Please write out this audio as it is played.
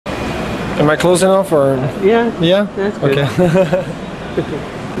Am I close enough or? Yeah. Yeah? That's good. Okay.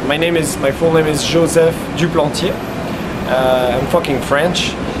 My full name is Joseph Duplantier. I'm fucking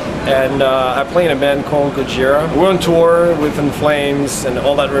French. And I play in a band called GOJIRA. We're on tour with In Flames and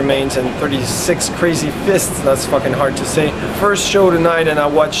All That Remains and 36 Crazy Fists. That's fucking hard to say. First show tonight, and I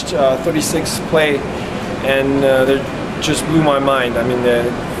watched 36 play, and they just blew my mind. I mean, they're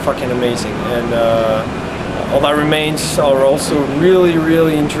fucking amazing. And All That Remains are also really,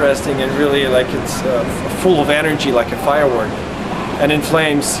 really interesting and really like it's full of energy, like a firework. And In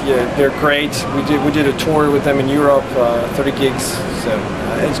Flames, yeah, they're great. We did a tour with them in Europe, 30 gigs. So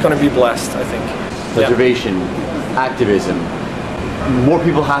it's going to be blessed, I think. Preservation, activism. More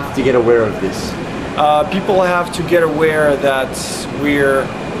people have to get aware of this. People have to get aware that we're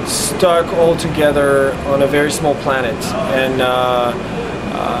stuck all together on a very small planet, and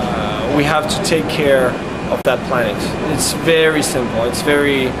we have to take care of that planet. It's very simple. It's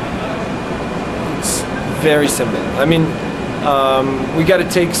very simple. I mean, we got to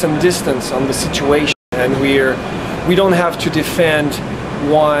take some distance on the situation, and we don't have to defend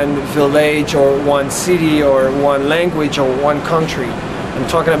one village or one city or one language or one country. I'm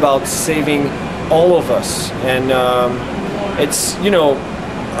talking about saving all of us, and it's, you know,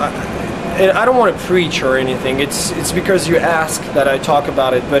 I don't want to preach or anything. It's because you ask that I talk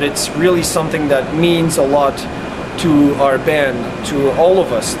about it, but it's really something that means a lot to our band, to all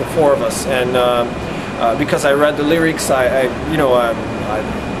of us, the four of us, and because I read the lyrics, I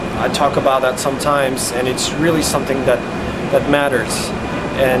talk about that sometimes, and it's really something that matters.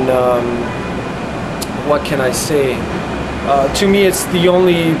 And what can I say? To me, it's the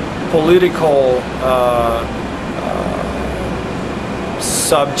only political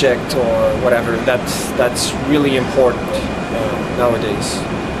subject or whatever that's really important nowadays.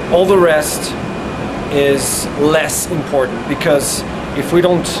 All the rest is less important, because if we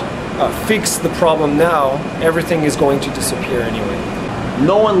don't fix the problem now, everything is going to disappear anyway.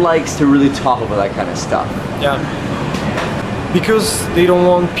 No one likes to really talk about that kind of stuff. Yeah. Because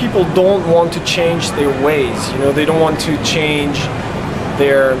people don't want to change their ways, you know, they don't want to change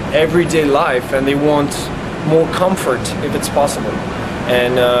their everyday life, and they want more comfort if it's possible.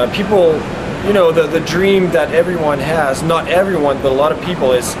 And people, you know, the dream that everyone has, not everyone, but a lot of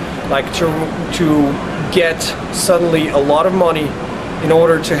people, is like to get suddenly a lot of money in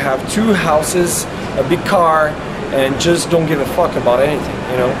order to have 2 houses, a big car, and just don't give a fuck about anything,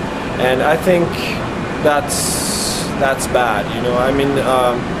 you know. And I think that's bad, you know. I mean,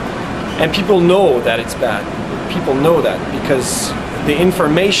 and people know that it's bad. People know that because the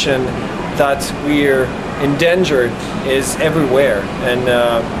information that we're endangered is everywhere. And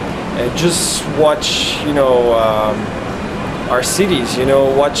just watch, you know, our cities, you know,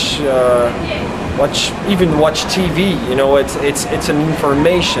 even watch TV, you know. It's an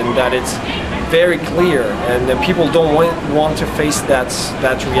information that it's very clear, and people don't want to face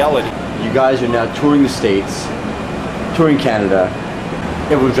that reality. You guys are now touring the States, touring Canada,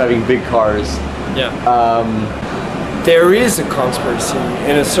 everyone's driving big cars. Yeah. There is a conspiracy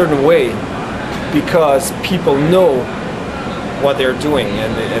in a certain way, because people know what they're doing,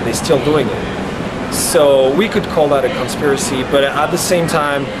 and they're still doing it. So we could call that a conspiracy, but at the same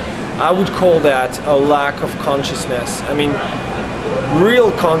time, I would call that a lack of consciousness. I mean,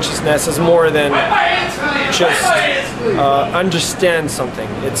 real consciousness is more than just understand something.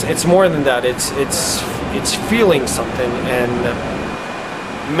 It's more than that. It's feeling something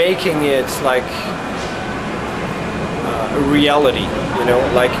and making it like a reality. You know,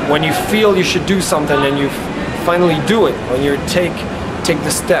 like when you feel you should do something and you finally do it. When you take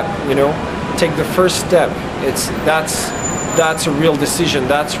the step, you know, take the first step. That's a real decision.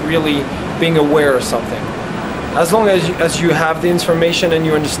 That's really being aware of something. As long as you have the information and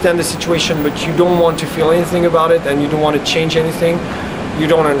you understand the situation, but you don't want to feel anything about it and you don't want to change anything, you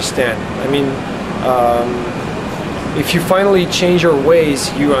don't understand. I mean, if you finally change your ways,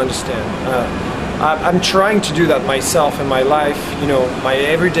 you understand. I'm trying to do that myself in my life, you know, my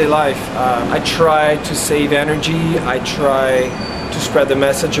everyday life. I try to save energy. I try to spread the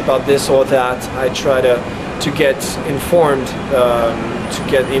message about this or that. I try to get informed, to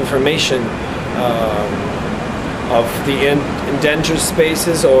get information of the endangered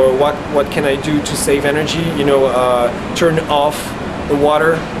spaces, or what can I do to save energy. You know, turn off the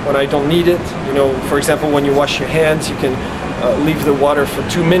water when I don't need it. You know, for example, when you wash your hands, you can leave the water for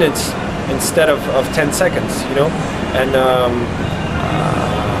 2 minutes instead of 10 seconds, you know. And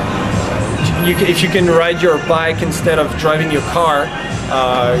if you can ride your bike instead of driving your car,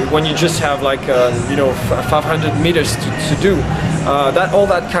 when you just have like you know, 500 meters to do, all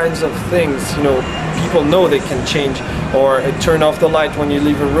that kinds of things, you know, people know they can change, or turn off the light when you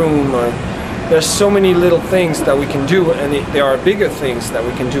leave a room, or there's so many little things that we can do, and there are bigger things that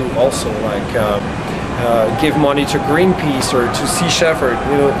we can do also, like give money to Greenpeace or to Sea Shepherd.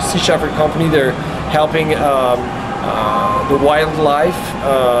 You know, Sea Shepherd company, they're helping the wildlife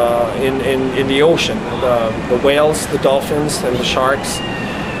in the ocean, the whales, the dolphins, and the sharks.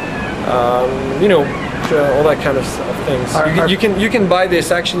 You know, all that kind of things. You can buy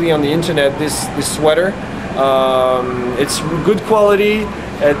this actually on the internet. This sweater. It's good quality.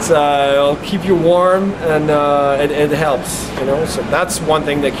 It'll keep you warm, and it helps. You know, so that's one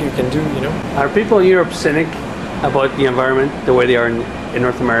thing that you can do. You know. Are people in Europe cynic about the environment the way they are in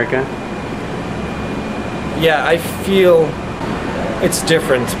North America? Yeah, I feel it's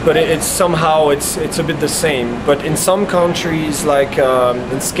different, but it's somehow it's a bit the same. But in some countries, like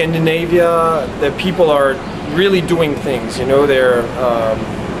in Scandinavia, the people are really doing things. You know, they're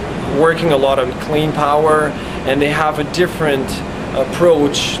working a lot on clean power, and they have a different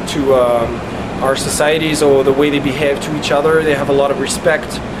approach to our societies or the way they behave to each other. They have a lot of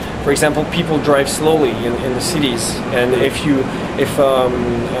respect. For example, people drive slowly in the cities, and if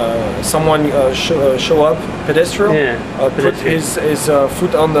someone show up, pedestrian, put his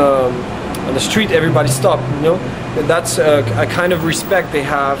foot on the street, everybody stop. You know, that's a kind of respect they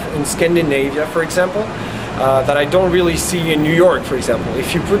have in Scandinavia, for example, that I don't really see in New York, for example.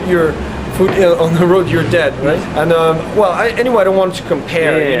 If you put your foot on the road, you're dead, right? And well, anyway, I don't want to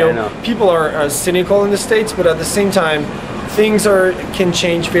compare. You know, people are cynical in the States, but at the same time, things can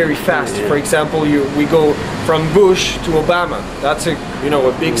change very fast. For example, we go from Bush to Obama. That's a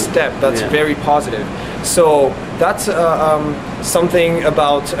big step. That's very positive. So that's something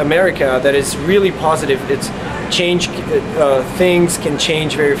about America that is really positive. It's things can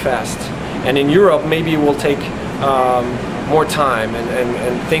change very fast. And in Europe, maybe it will take more time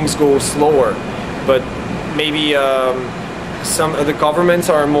and things go slower. But maybe some of the governments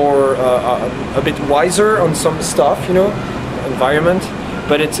are more a bit wiser on some stuff, you know, environment,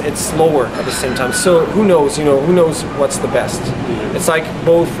 but it's slower at the same time. So who knows, you know, who knows what's the best. It's like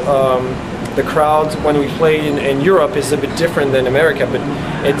both the crowd when we play in Europe is a bit different than America, but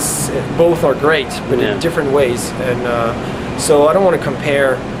both are great, but in different ways. And so I don't want to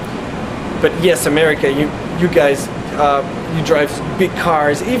compare, but yes, America, you guys, you drive big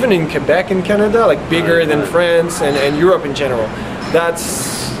cars, even in Quebec and Canada, like bigger than France and Europe in general.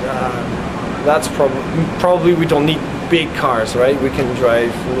 That's probably we don't need big cars, right? We can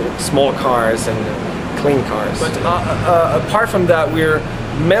drive small cars and clean cars. But apart from that, we're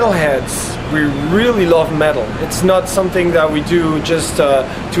metalheads. We really love metal. It's not something that we do just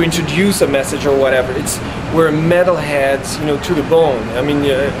to introduce a message or whatever. We're metalheads, you know, to the bone. I mean,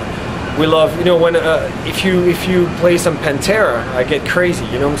 we love, you know, when if you play some Pantera, I get crazy.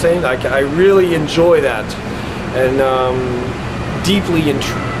 You know what I'm saying? Like, I really enjoy that, and deeply and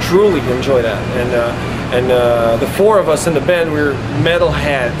truly enjoy that. And the four of us in the band, we're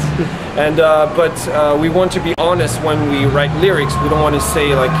metalheads, and but we want to be honest when we write lyrics. We don't want to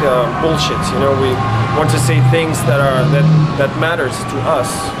say like bullshit, you know. We want to say things that matters to us,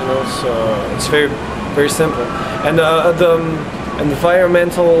 you know. So it's very simple. And the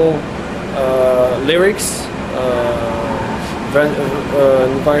environmental lyrics,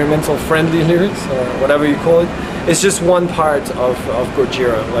 environmental friendly lyrics, or whatever you call it. It's just one part of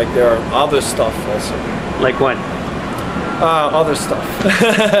Gojira. Like, there are other stuff also. Like what? Other stuff.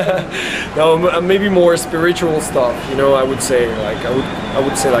 No, maybe more spiritual stuff. You know, I would say I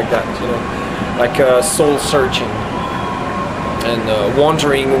would say like that. You know, like soul searching and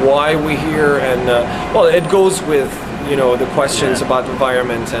wondering why we're here. And well, it goes with, you know, the questions about the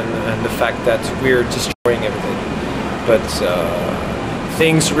environment and the fact that we're destroying everything. But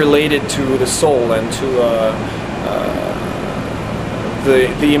things related to the soul and to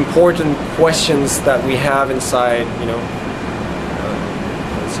the important questions that we have inside, you know.